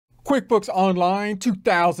QuickBooks Online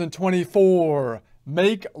 2024.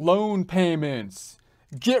 Make loan payments.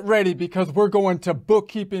 Get ready because we're going to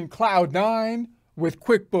bookkeeping Cloud 9 with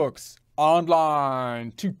QuickBooks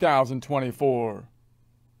Online 2024.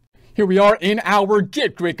 Here we are in our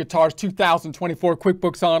Get Great Guitars 2024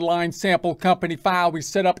 QuickBooks Online sample company file we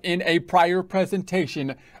set up in a prior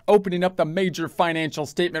presentation, opening up the major financial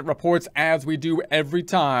statement reports as we do every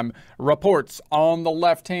time. Reports on the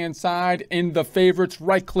left-hand side. In the favorites,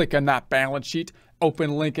 right-click on that balance sheet,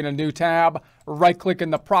 open link in a new tab. Right-click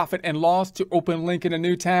in the profit and loss to open link in a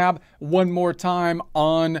new tab. One more time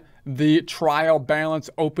on the trial balance,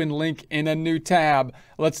 open link in a new tab.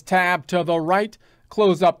 Let's tab to the right.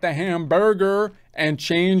 Close up the hamburger and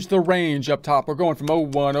change the range up top. We're going from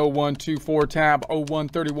 010124 tab,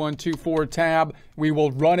 013124 tab. We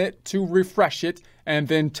will run it to refresh it and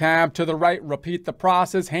then tab to the right. Repeat the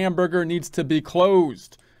process. Hamburger needs to be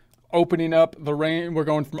closed. Opening up the range, we're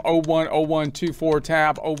going from 010124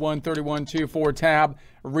 tab, 013124 tab,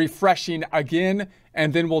 refreshing again,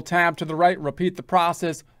 and then we'll tab to the right. Repeat the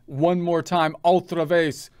process one more time. Otra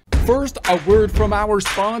vez. First, a word from our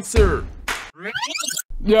sponsor.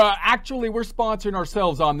 Yeah, actually, we're sponsoring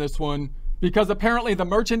ourselves on this one because apparently the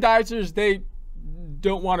merchandisers, they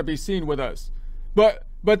don't want to be seen with us. But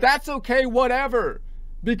that's okay, whatever,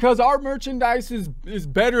 because our merchandise is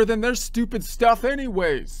better than their stupid stuff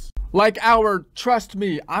anyways. Like our Trust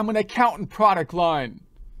Me, I'm an Accountant product line.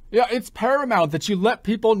 Yeah, it's paramount that you let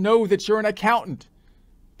people know that you're an accountant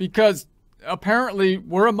because apparently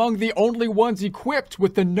we're among the only ones equipped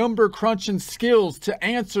with the number crunching skills to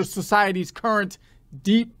answer society's current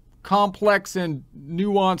deep, complex, and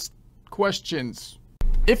nuanced questions.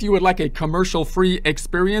 If you would like a commercial-free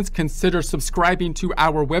experience, consider subscribing to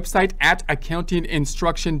our website at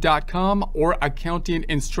accountinginstruction.com or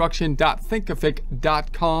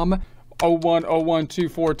accountinginstruction.thinkific.com,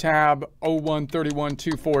 010124 tab,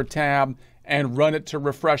 013124 tab, and run it to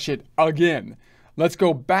refresh it again. Let's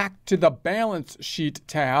go back to the balance sheet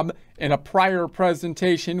tab. In a prior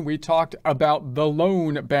presentation, we talked about the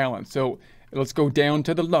loan balance. So let's go down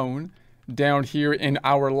to the loan. Down here in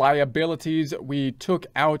our liabilities, we took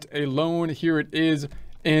out a loan. Here it is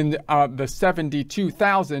in the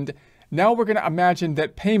 $72,000. Now we're going to imagine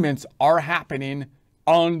that payments are happening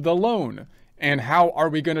on the loan. And how are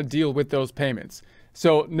we going to deal with those payments?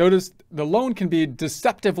 So notice the loan can be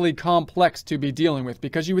deceptively complex to be dealing with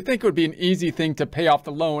because you would think it would be an easy thing to pay off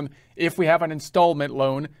the loan if we have an installment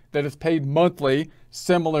loan that is paid monthly,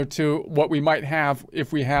 similar to what we might have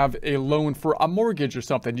if we have a loan for a mortgage or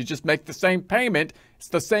something. You just make the same payment, it's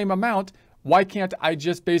the same amount. Why can't I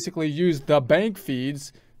just basically use the bank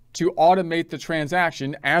feeds to automate the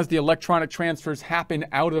transaction as the electronic transfers happen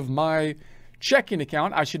out of my checking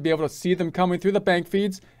account? I should be able to see them coming through the bank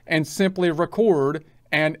feeds and simply record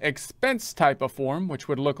an expense type of form, which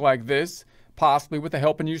would look like this, possibly with the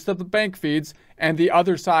help and use of the bank feeds, and the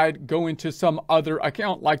other side go into some other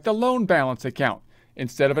account like the loan balance account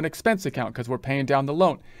instead of an expense account because we're paying down the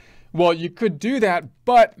loan. Well, you could do that,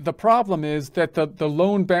 but the problem is that the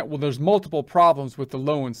loan well, there's multiple problems with the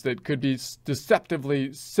loans that could be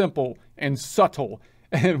deceptively simple and subtle.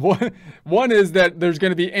 And one is that there's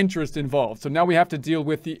going to be interest involved. So now we have to deal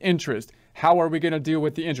with the interest. How are we going to deal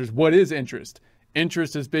with the interest? What is interest?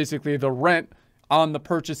 Interest is basically the rent on the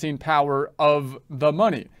purchasing power of the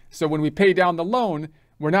money. So when we pay down the loan,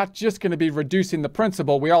 we're not just going to be reducing the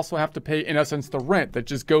principal. We also have to pay, in essence, the rent that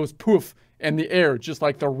just goes poof in the air, just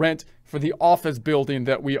like the rent for the office building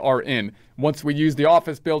that we are in. Once we use the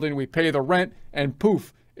office building, we pay the rent and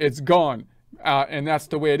poof, it's gone. And that's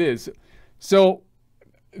the way it is. So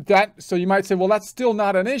you might say, well, that's still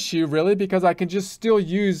not an issue really, because I can just still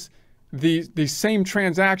use the same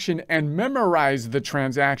transaction and memorize the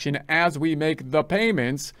transaction as we make the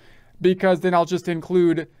payments, because then I'll just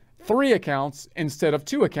include 3 accounts instead of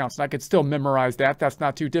 2 accounts. And I could still memorize that. That's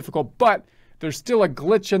not too difficult, but there's still a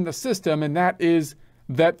glitch in the system. And that is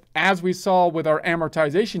that, as we saw with our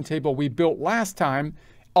amortization table we built last time,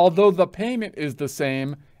 although the payment is the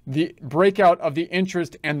same, the breakout of the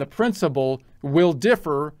interest and the principal will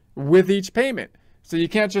differ with each payment. So you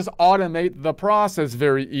can't just automate the process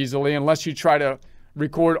very easily unless you try to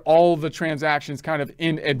record all the transactions kind of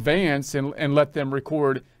in advance and let them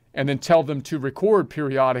record and then tell them to record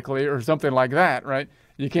periodically or something like that, right?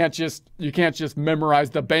 You can't just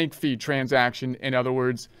memorize the bank fee transaction, in other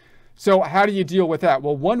words. So how do you deal with that?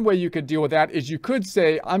 Well, one way you could deal with that is you could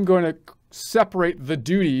say, I'm going to separate the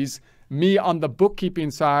duties, me on the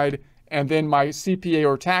bookkeeping side and then my CPA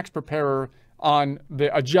or tax preparer on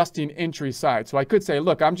the adjusting entry side. So I could say,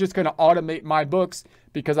 look, I'm just going to automate my books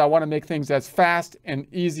because I want to make things as fast and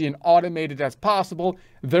easy and automated as possible.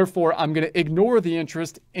 Therefore, I'm going to ignore the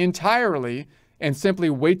interest entirely and simply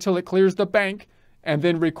wait till it clears the bank and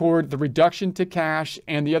then record the reduction to cash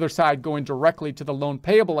and the other side going directly to the loan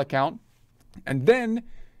payable account. And then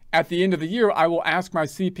at the end of the year, I will ask my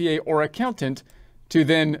CPA or accountant to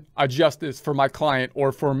then adjust this for my client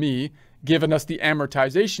or for me, giving us the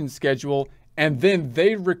amortization schedule. And then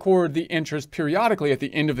they record the interest periodically at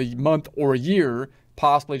the end of the month or year,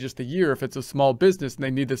 possibly just a year if it's a small business and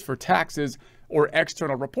they need this for taxes or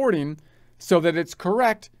external reporting, so that it's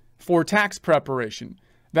correct for tax preparation.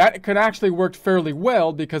 That could actually work fairly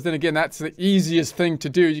well because then again, that's the easiest thing to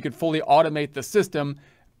do. You could fully automate the system,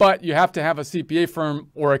 but you have to have a CPA firm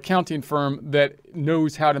or accounting firm that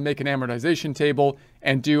knows how to make an amortization table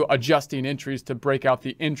and do adjusting entries to break out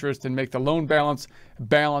the interest and make the loan balance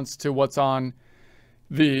to what's on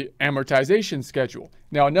the amortization schedule.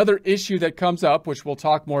 Now, another issue that comes up, which we'll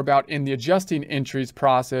talk more about in the adjusting entries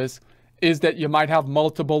process, is that you might have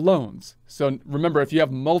multiple loans. So remember, if you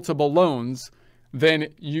have multiple loans, then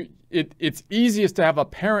it's easiest to have a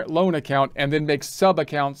parent loan account and then make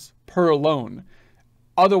sub-accounts per loan.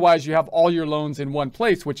 Otherwise, you have all your loans in one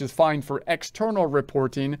place, which is fine for external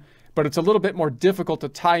reporting, but it's a little bit more difficult to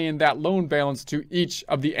tie in that loan balance to each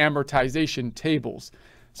of the amortization tables.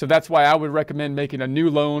 So that's why I would recommend making a new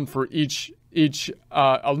loan for a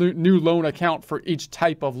new loan account for each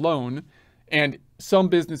type of loan. And some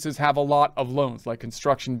businesses have a lot of loans, like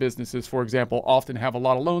construction businesses, for example, often have a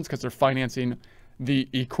lot of loans because they're financing the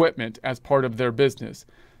equipment as part of their business.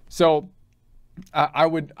 So I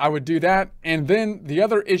would do that. And then the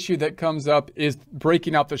other issue that comes up is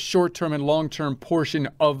breaking out the short-term and long-term portion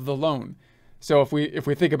of the loan. So if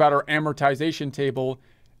we think about our amortization table,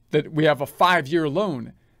 that we have a 5-year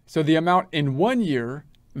loan. So the amount in 1 year,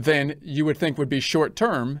 then you would think would be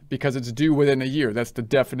short-term because it's due within a year. That's the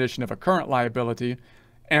definition of a current liability.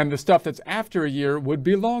 And the stuff that's after a year would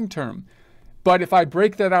be long-term. But if I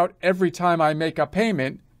break that out every time I make a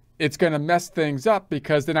payment, it's going to mess things up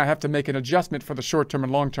because then I have to make an adjustment for the short-term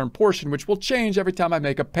and long-term portion, which will change every time I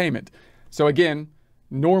make a payment. So again,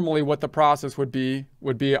 normally what the process would be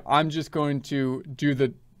I'm just going to do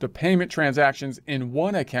the payment transactions in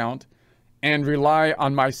one account and rely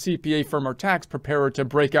on my CPA firm or tax preparer to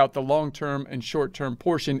break out the long-term and short-term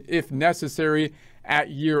portion if necessary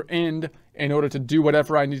at year end in order to do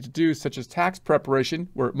whatever I need to do, such as tax preparation,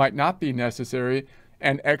 where it might not be necessary,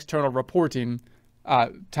 and external reporting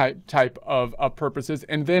type of purposes,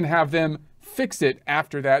 and then have them fix it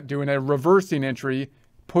after that, doing a reversing entry,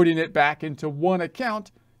 putting it back into one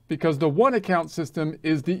account, because the one account system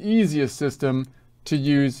is the easiest system to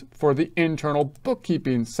use for the internal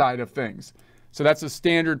bookkeeping side of things. So that's a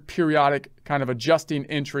standard periodic kind of adjusting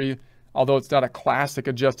entry, although it's not a classic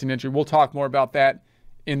adjusting entry. We'll talk more about that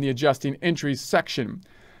in the adjusting entries section.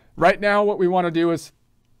 Right now, what we want to do is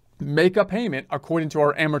make a payment according to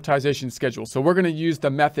our amortization schedule. So we're going to use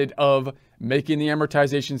the method of making the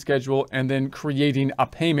amortization schedule and then creating a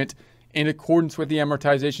payment in accordance with the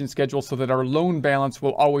amortization schedule so that our loan balance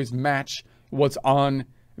will always match what's on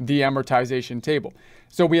the amortization table.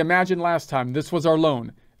 So we imagined last time, this was our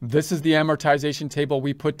loan. This is the amortization table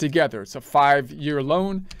we put together. It's a 5-year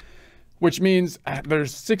loan, which means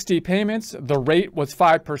there's 60 payments. The rate was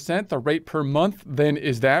 5%. The rate per month then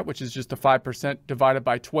is that, which is just the 5% divided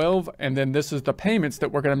by 12. And then this is the payments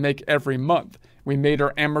that we're going to make every month. We made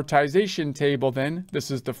our amortization table then. This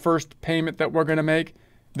is the first payment that we're going to make.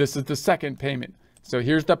 This is the second payment. So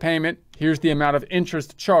here's the payment. Here's the amount of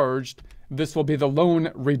interest charged. This will be the loan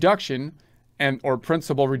reduction or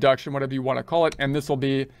principal reduction, whatever you want to call it. And this will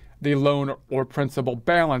be the loan or principal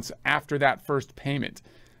balance after that first payment.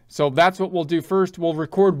 So that's what we'll do first. We'll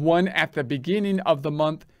record one at the beginning of the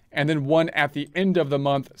month and then one at the end of the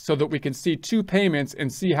month so that we can see two payments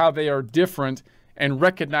and see how they are different and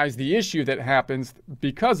recognize the issue that happens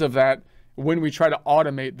because of that when we try to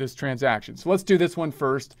automate this transaction. So let's do this one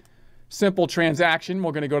first. Simple transaction.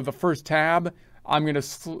 We're going to go to the first tab. I'm going to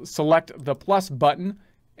select the plus button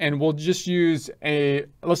and we'll just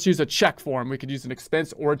let's use a check form. We could use an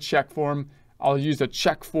expense or a check form. I'll use a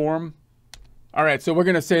check form. All right, so we're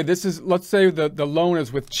going to say let's say the loan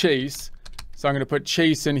is with Chase. So I'm going to put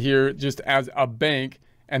Chase in here just as a bank.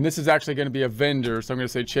 And this is actually going to be a vendor. So I'm going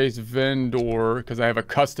to say Chase vendor because I have a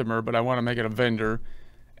customer, but I want to make it a vendor.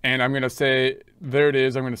 And I'm going to say, there it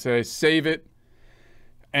is. I'm going to say save it.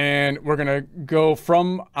 And we're going to go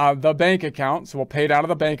from the bank account. So we'll pay it out of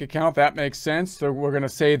the bank account. That makes sense. So we're going to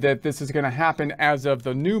say that this is going to happen as of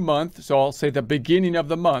the new month. So I'll say the beginning of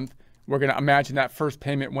the month. we're going to imagine that first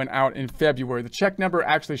payment went out in February. The check number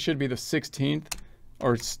actually should be the 16th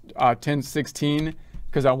or 1016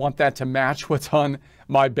 because I want that to match what's on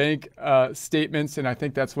my bank statements. And I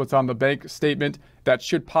think that's what's on the bank statement. That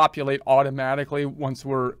should populate automatically once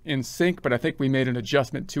we're in sync. But I think we made an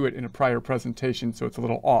adjustment to it in a prior presentation, so it's a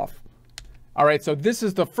little off. All right, so this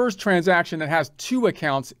is the first transaction that has two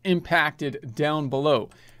accounts impacted down below.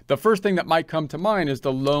 The first thing that might come to mind is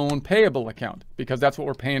the loan payable account, because that's what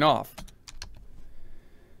we're paying off.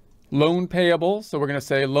 Loan payable, so we're going to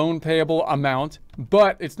say loan payable amount,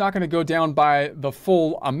 but it's not going to go down by the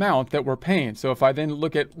full amount that we're paying. So if I then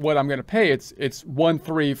look at what I'm going to pay, it's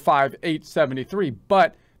 1,358.73,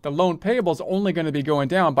 but the loan payable is only going to be going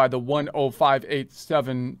down by the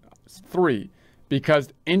 1,058.73 because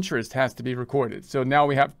interest has to be recorded. So now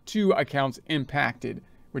we have two accounts impacted,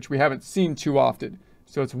 which we haven't seen too often.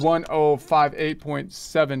 So it's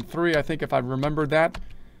 1,058.73, I think, if I remembered that.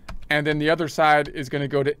 And then the other side is going to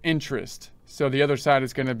go to interest. So the other side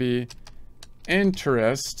is going to be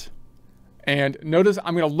interest. And notice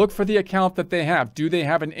I'm going to look for the account that they have. Do they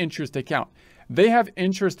have an interest account? They have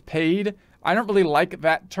interest paid. I don't really like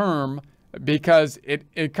that term because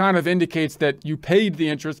it kind of indicates that you paid the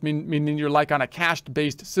interest, meaning you're like on a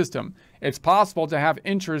cash-based system. It's possible to have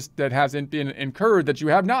interest that hasn't been incurred that you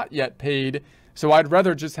have not yet paid. So I'd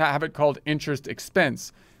rather just have it called interest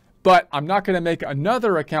expense. But I'm not going to make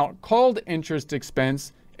another account called interest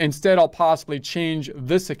expense. Instead, I'll possibly change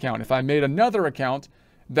this account. If I made another account,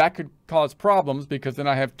 that could cause problems because then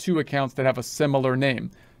I have two accounts that have a similar name.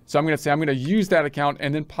 So I'm going to say I'm going to use that account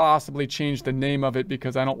and then possibly change the name of it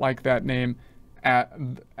because I don't like that name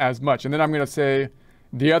as much. And then I'm going to say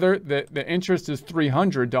the interest is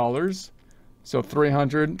 $300. So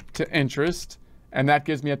 $300 to interest. And that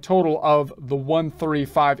gives me a total of the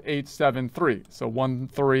 1,358.73. So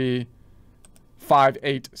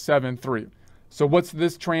 1,358.73. So what's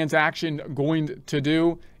this transaction going to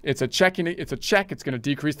do? It's a check. It's going to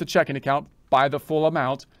decrease the checking account by the full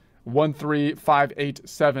amount,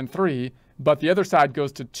 1,358.73. But the other side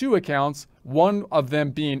goes to two accounts, one of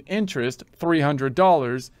them being interest,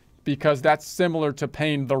 $300, because that's similar to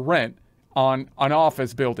paying the rent on an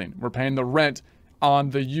office building. We're paying the rent on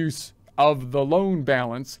the use of the loan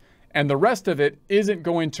balance, and the rest of it isn't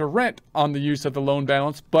going to rent on the use of the loan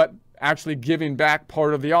balance, but actually giving back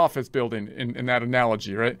part of the office building in that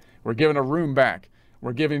analogy, right? We're giving a room back.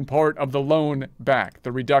 We're giving part of the loan back,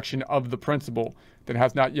 the reduction of the principal that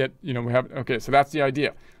has not yet, okay, so that's the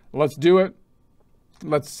idea. Let's do it.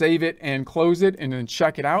 Let's save it and close it and then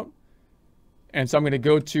check it out. And so I'm going to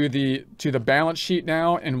go to the balance sheet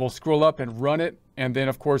now, and we'll scroll up and run it. And then,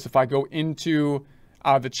 of course, if I go into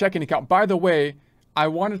the checking account. By the way, I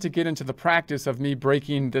wanted to get into the practice of me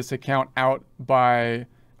breaking this account out by,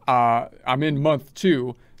 I'm in month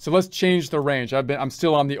 2. So let's change the range. I'm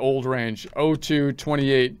still on the old range, 02,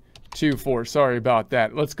 28, 24. Sorry about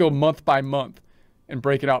that. Let's go month by month and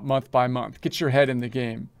break it out month by month. Get your head in the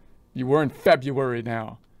game. We're in February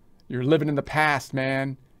now. You're living in the past,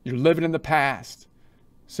 man. You're living in the past.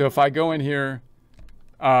 So if I go in here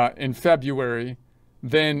in February,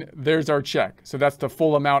 then there's our check. So that's the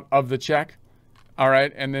full amount of the check. All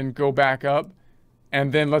right, and then go back up.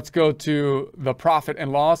 And then let's go to the profit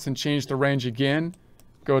and loss and change the range again.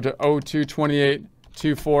 Go to 02, 28,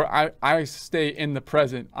 24. I stay in the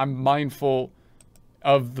present. I'm mindful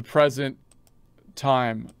of the present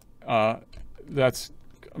time. I'm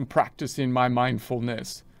practicing my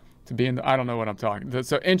mindfulness to be in the, I don't know what I'm talking.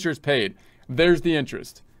 So interest paid. There's the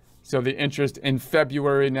interest. So the interest in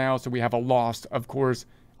February now, so we have a loss, of course,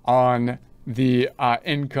 on the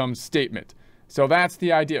income statement. So that's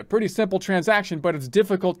the idea. Pretty simple transaction, but it's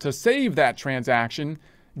difficult to save that transaction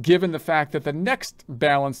given the fact that the next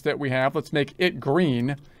balance that we have, let's make it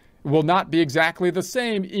green, will not be exactly the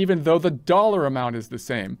same even though the dollar amount is the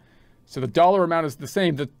same. So the dollar amount is the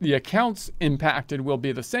same, the accounts impacted will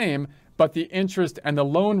be the same, but the interest and the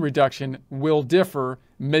loan reduction will differ,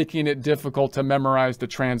 making it difficult to memorize the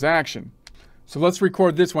transaction. So let's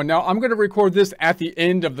record this one. Now I'm going to record this at the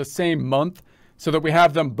end of the same month so that we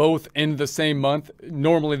have them both in the same month.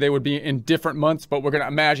 Normally they would be in different months, but we're going to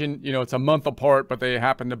imagine, it's a month apart, but they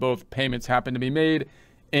happen to both payments happen to be made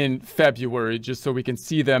in February, just so we can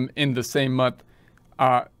see them in the same month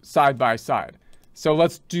side by side. So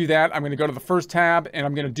let's do that. I'm going to go to the first tab and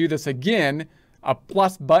I'm going to do this again, a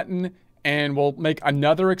plus button, and we'll make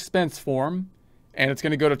another expense form, and it's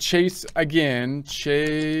going to go to Chase again,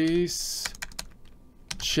 Chase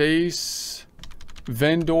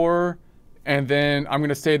vendor, and then I'm going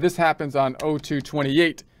to say this happens on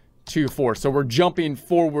 02/28/24. So we're jumping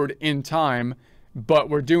forward in time, but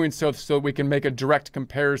we're doing so we can make a direct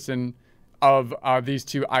comparison of these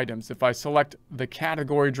two items. If I select the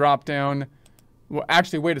category drop-down, well,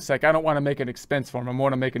 actually, wait a sec. I don't want to make an expense form. I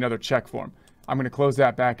want to make another check form. I'm going to close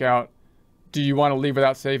that back out. Do you want to leave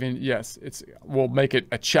without saving? Yes. We'll make it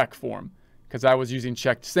a check form because I was using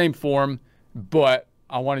check, same form, but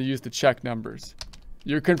I want to use the check numbers.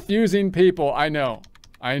 You're confusing people. I know.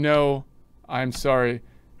 I'm sorry.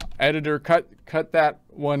 Editor, cut that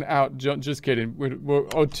one out. Just kidding.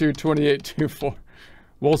 We're 02 28 24.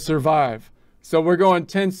 We'll survive. So we're going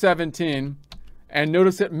 1017. And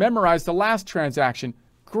notice it memorized the last transaction.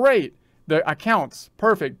 Great. The accounts,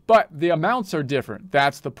 perfect. But the amounts are different.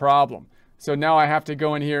 That's the problem. So now I have to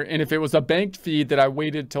go in here. And if it was a bank feed that I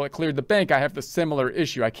waited till it cleared the bank, I have the similar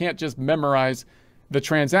issue. I can't just memorize the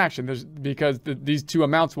transaction because these two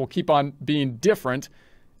amounts will keep on being different.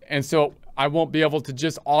 And so I won't be able to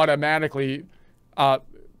just automatically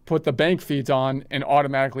put the bank feeds on and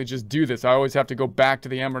automatically just do this. I always have to go back to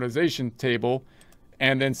the amortization table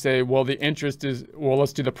and then say, well, the interest is, well,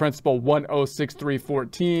 let's do the principal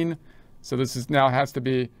 106314. So this is now has to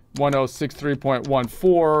be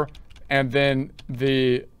 1063.14. And then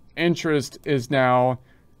the interest is now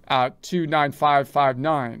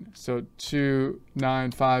 29559. So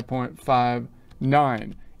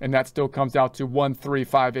 295.59. And that still comes out to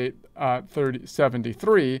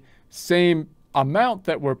 1358.73. Same amount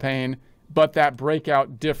that we're paying, but that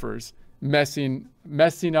breakout differs, messing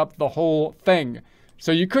up the whole thing.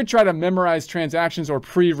 So you could try to memorize transactions or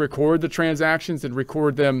pre-record the transactions and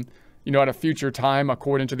record them, you know, at a future time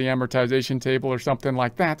according to the amortization table or something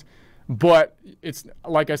like that. But it's,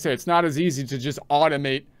 like I said, it's not as easy to just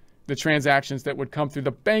automate the transactions that would come through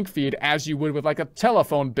the bank feed as you would with like a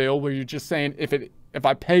telephone bill where you're just saying, if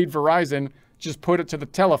I paid Verizon, just put it to the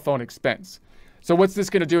telephone expense. So what's this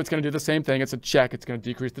going to do? It's going to do the same thing. It's a check. It's going to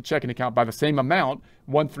decrease the checking account by the same amount,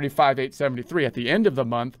 135,873 at the end of the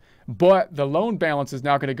month. But the loan balance is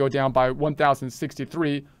now going to go down by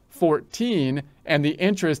 1,063.14, and the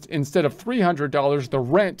interest, instead of $300, the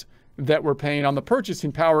rent that we're paying on the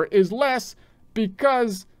purchasing power is less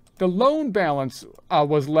because the loan balance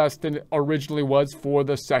was less than it originally was for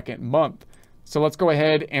the second month. So let's go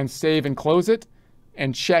ahead and save and close it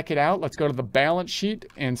and check it out. Let's go to the balance sheet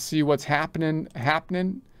and see what's happening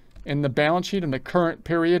in the balance sheet in the current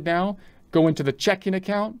period now. Go into the checking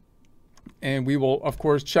account, and we will, of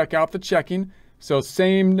course, check out the checking. So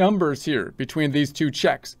same numbers here between these two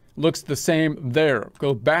checks. Looks the same there.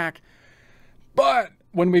 Go back. But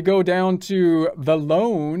when we go down to the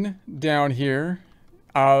loan down here,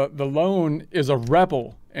 the loan is a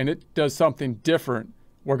rebel, and it does something different.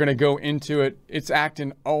 We're going to go into it. It's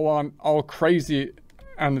acting all crazy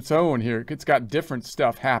on its own here. It's got different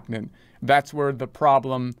stuff happening. That's where the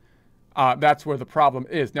problem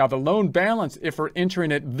is. Now, the loan balance, if we're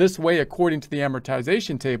entering it this way according to the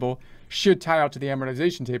amortization table, should tie out to the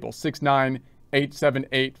amortization table,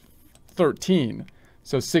 6987813.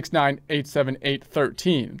 So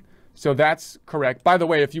 6987813. So that's correct. By the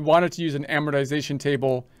way, if you wanted to use an amortization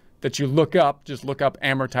table that you look up, just look up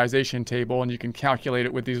amortization table, and you can calculate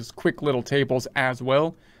it with these quick little tables as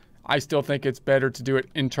well. I still think it's better to do it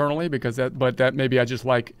internally because that maybe I just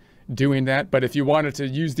like doing that. But if you wanted to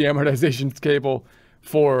use the amortization table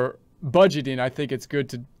for budgeting, I think it's good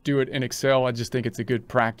to do it in Excel. I just think it's a good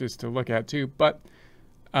practice to look at too. But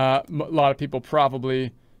a lot of people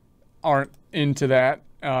probably aren't into that,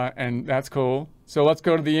 and that's cool. So let's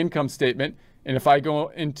go to the income statement. And if I go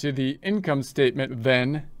into the income statement,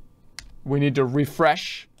 then we need to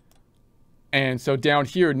refresh. And so down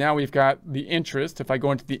here, now we've got the interest. If I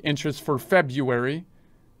go into the interest for February,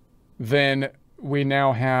 then we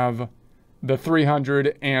now have the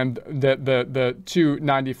 300 and the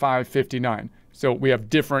 295.59. So we have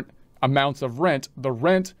different amounts of rent. The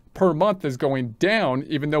rent per month is going down,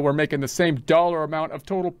 even though we're making the same dollar amount of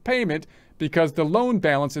total payment, because the loan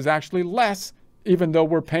balance is actually less, even though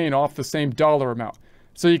we're paying off the same dollar amount.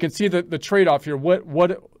 So you can see the trade-off here.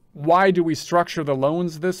 Why do we structure the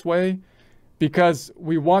loans this way? Because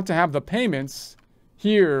we want to have the payments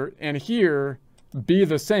here and here be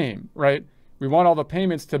the same, right? We want all the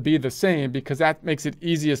payments to be the same because that makes it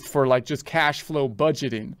easiest for like just cash flow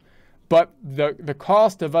budgeting. But the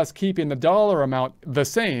cost of us keeping the dollar amount the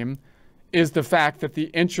same is the fact that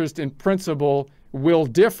the interest and principal will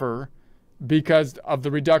differ because of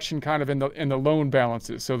the reduction kind of in the loan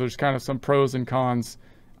balances. So there's kind of some pros and cons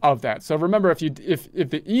of that. So remember, if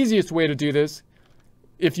the easiest way to do this,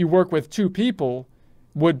 if you work with two people,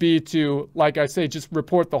 would be to, like I say, just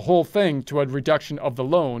report the whole thing to a reduction of the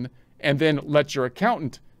loan and then let your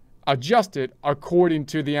accountant adjust it according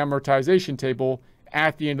to the amortization table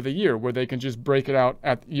at the end of the year, where they can just break it out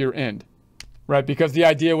at year end. right? Because the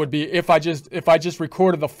idea would be if I just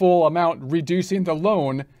recorded the full amount reducing the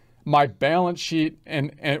loan, my balance sheet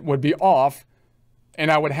and would be off, and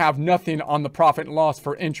I would have nothing on the profit and loss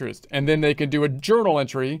for interest. And then they could do a journal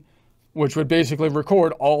entry, which would basically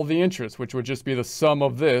record all the interest, which would just be the sum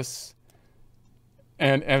of this,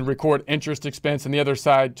 and record interest expense on the other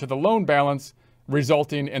side to the loan balance,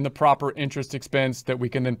 resulting in the proper interest expense that we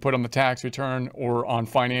can then put on the tax return or on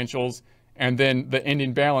financials. And then the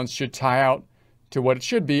ending balance should tie out to what it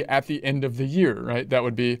should be at the end of the year, right? That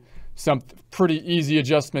would be some pretty easy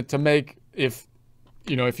adjustment to make if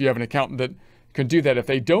you have an accountant that can do that. If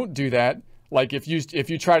they don't do that, like if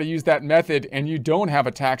you try to use that method and you don't have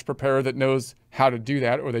a tax preparer that knows how to do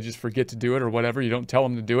that, or they just forget to do it or whatever, you don't tell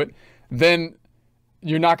them to do it, then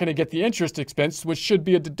you're not going to get the interest expense, which should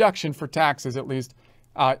be a deduction for taxes, at least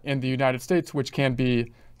in the United States, which can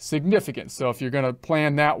be significant. So if you're going to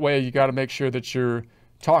plan that way, you got to make sure that you're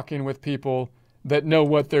talking with people that know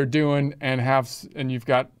what they're doing and you've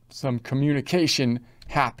got some communication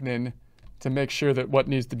happening to make sure that what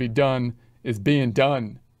needs to be done is being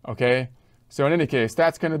done. Okay. So in any case,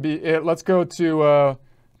 that's going to be it. Let's go to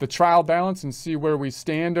the trial balance and see where we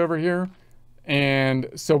stand over here. And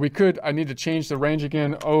so I need to change the range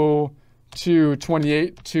again,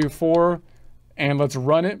 0-2824, and let's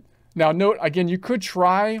run it. Now note, again, you could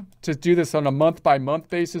try to do this on a month-by-month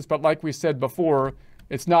basis, but like we said before,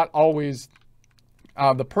 it's not always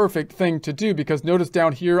the perfect thing to do, because notice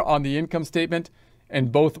down here on the income statement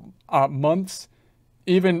in both months,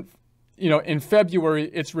 even in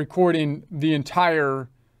February, it's recording the entire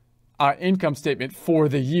income statement for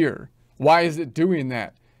the year. Why is it doing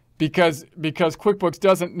that? Because QuickBooks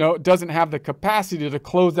doesn't have the capacity to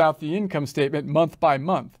close out the income statement month by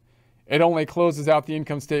month. It only closes out the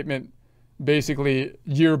income statement basically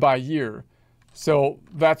year by year. So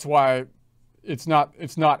that's why it's not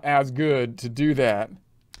as good to do that.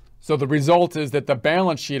 So the result is that the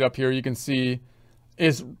balance sheet up here, you can see,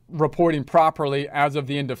 is reporting properly as of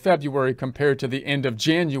the end of February compared to the end of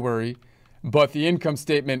January, but the income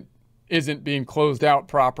statement isn't being closed out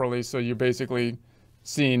properly. So you're basically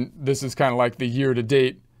seeing this is kind of like the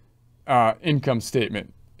year-to-date income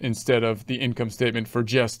statement instead of the income statement for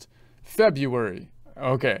just February.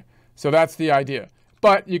 Okay, so that's the idea.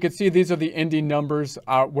 But you can see these are the ending numbers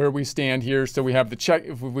where we stand here. So we have the check.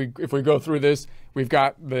 If we go through this, we've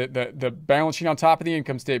got the balance sheet on top of the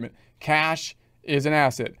income statement. Cash is an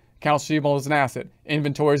asset. Accounts receivable is an asset.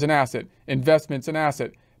 Inventory is an asset. Investments an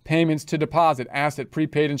asset. Payments to deposit, asset.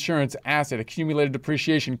 Prepaid insurance, asset. Accumulated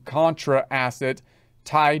depreciation, contra asset,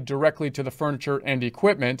 tied directly to the furniture and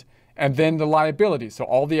equipment. And then the liabilities. So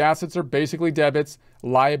all the assets are basically debits.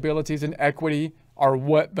 Liabilities and equity are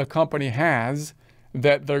what the company has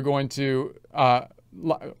that they're going to,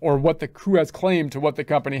 or what the crew has claimed to what the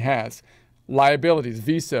company has. Liabilities,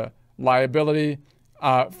 Visa, liability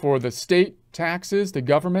for the state taxes, the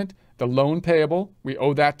government, the loan payable, we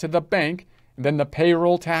owe that to the bank. And then the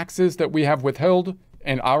payroll taxes that we have withheld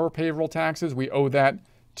and our payroll taxes, we owe that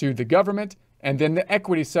to the government. And then the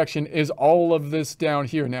equity section is all of this down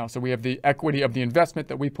here now. So we have the equity of the investment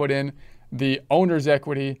that we put in, the owner's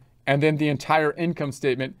equity, and then the entire income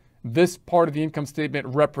statement. This part of the income statement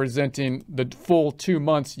representing the full 2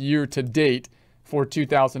 months year to date for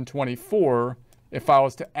 2024. If I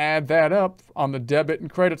was to add that up on the debit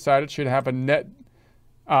and credit side, it should have a net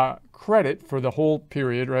credit for the whole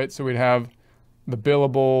period, right? So we'd have the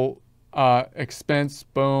billable expense,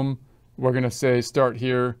 boom. We're going to say start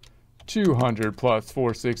here, 200 plus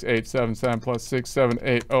 46877 plus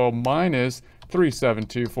 6780 minus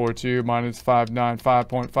 37242 minus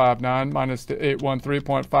 595.59 minus the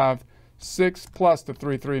 813.56 plus the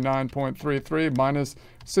 339.33 minus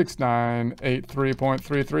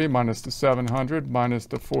 6983.33 minus the 700 minus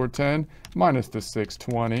the 410 minus the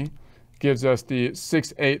 620 gives us the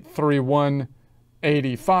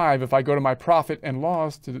 6831.85. If I go to my profit and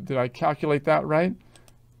loss, did I calculate that right?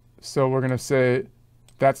 So we're going to say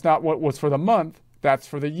that's not what was for the month, that's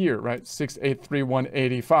for the year, right?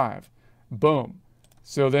 6831.85. Boom.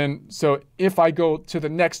 So if I go to the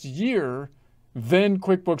next year, then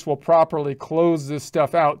QuickBooks will properly close this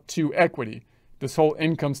stuff out to equity. This whole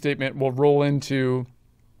income statement will roll into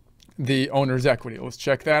the owner's equity. Let's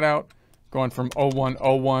check that out. Going from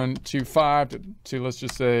 010125 to let's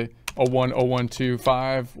just say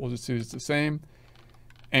 010125. We'll just use the same.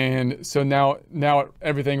 And so now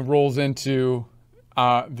everything rolls into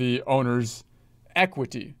the owner's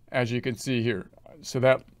equity, as you can see here. So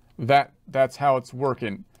that's how it's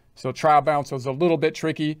working. So trial balance was a little bit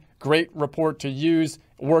tricky. Great report to use.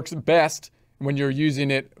 Works best when you're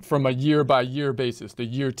using it from a year-by-year basis. The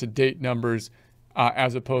year-to-date numbers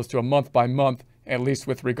as opposed to a month by month, at least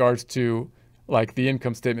with regards to like the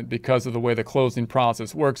income statement, because of the way the closing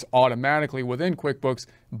process works automatically within QuickBooks,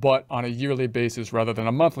 but on a yearly basis rather than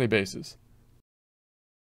a monthly basis.